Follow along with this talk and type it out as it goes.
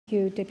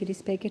Thank you, Deputy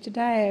Speaker.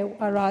 Today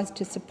I rise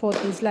to support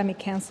the Islamic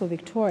Council of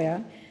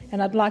Victoria,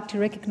 and I'd like to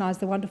recognise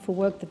the wonderful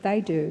work that they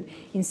do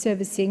in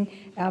servicing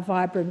our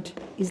vibrant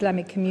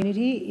Islamic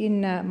community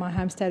in my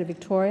home state of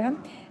Victoria,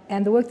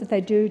 and the work that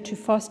they do to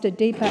foster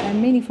deeper and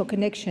meaningful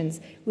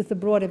connections with the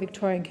broader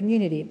Victorian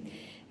community.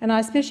 And I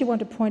especially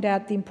want to point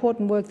out the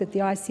important work that the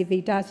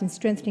ICV does in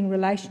strengthening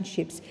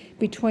relationships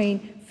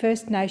between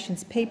First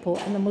Nations people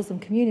and the Muslim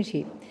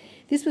community.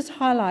 This was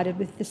highlighted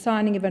with the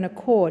signing of an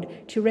accord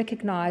to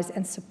recognise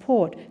and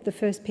support the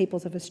First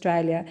Peoples of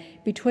Australia,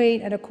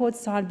 an accord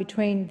signed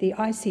between the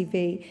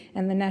ICV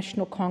and the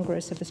National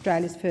Congress of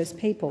Australia's First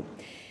People.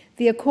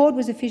 The accord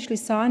was officially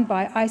signed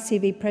by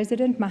ICV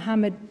President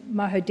Mohammed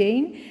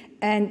Mohideen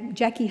and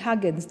Jackie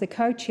Huggins, the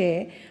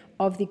co-chair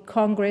of the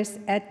Congress,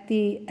 at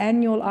the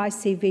annual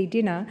ICV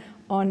dinner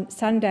on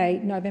Sunday,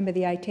 November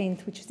the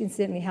 18th, which was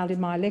incidentally held in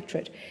my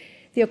electorate.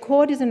 The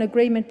accord is an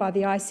agreement by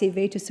the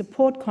ICV to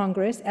support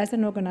Congress as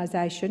an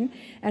organisation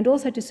and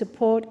also to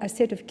support a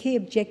set of key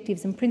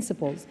objectives and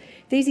principles.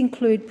 These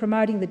include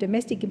promoting the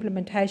domestic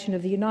implementation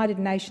of the United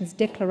Nations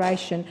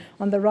Declaration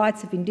on the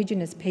Rights of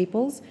Indigenous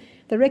Peoples,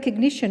 the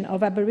recognition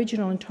of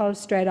Aboriginal and Torres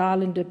Strait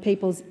Islander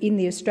peoples in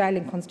the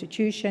Australian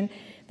Constitution,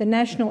 the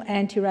National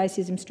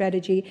Anti-Racism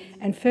Strategy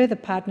and further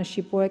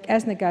partnership work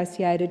as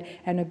negotiated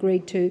and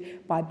agreed to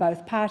by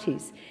both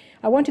parties.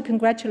 I want to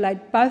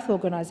congratulate both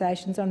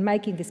organisations on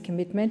making this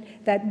commitment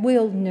that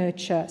will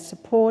nurture,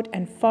 support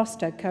and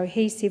foster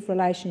cohesive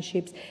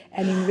relationships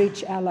and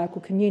enrich our local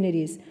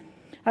communities.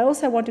 I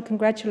also want to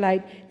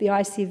congratulate the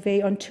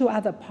ICV on two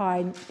other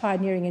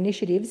pioneering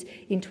initiatives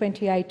in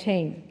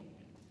 2018.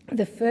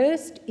 The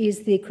first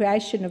is the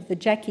creation of the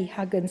Jackie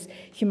Huggins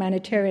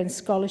Humanitarian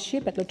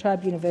Scholarship at La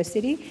Trobe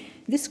University.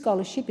 This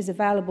scholarship is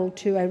available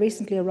to a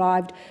recently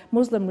arrived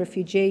Muslim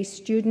refugee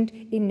student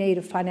in need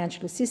of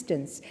financial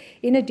assistance.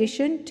 In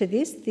addition to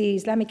this, the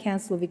Islamic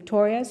Council of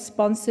Victoria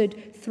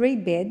sponsored 3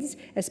 beds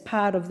as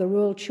part of the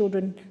Royal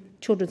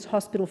Children's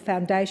Hospital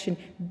Foundation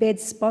bed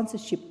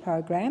sponsorship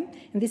program,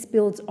 and this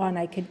builds on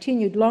a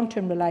continued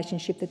long-term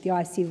relationship that the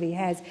ICV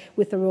has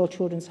with the Royal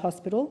Children's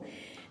Hospital.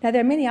 Now,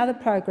 there are many other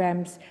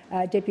programs,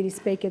 Deputy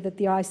Speaker, that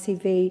the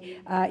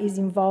ICV is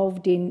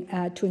involved in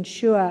to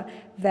ensure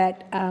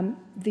that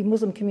the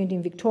Muslim community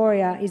in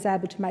Victoria is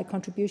able to make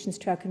contributions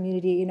to our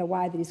community in a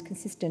way that is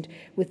consistent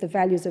with the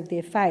values of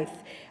their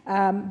faith.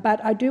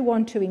 But I do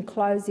want to, in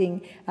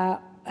closing,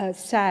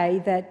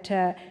 say that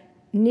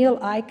Neil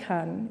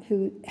Icahn,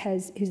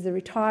 who's the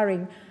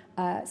retiring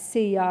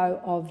CEO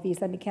of the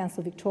Islamic Council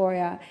of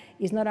Victoria,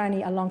 is not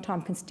only a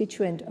long-time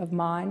constituent of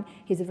mine,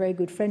 he's a very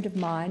good friend of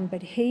mine,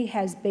 but he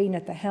has been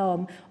at the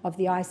helm of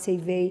the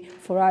ICV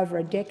for over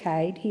a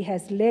decade. He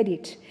has led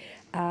it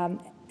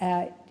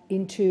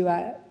into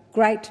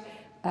great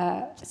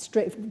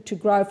to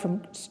grow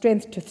from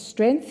strength to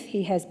strength.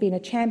 He has been a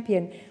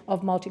champion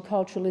of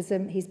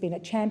multiculturalism, he's been a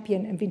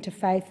champion of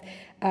interfaith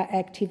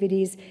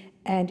activities,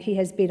 and he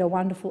has been a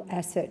wonderful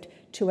asset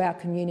to our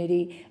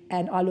community,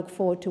 and I look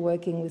forward to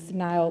working with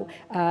Neil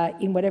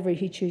in whatever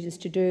he chooses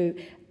to do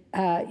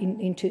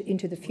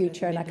into the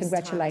future, and I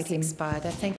congratulate him.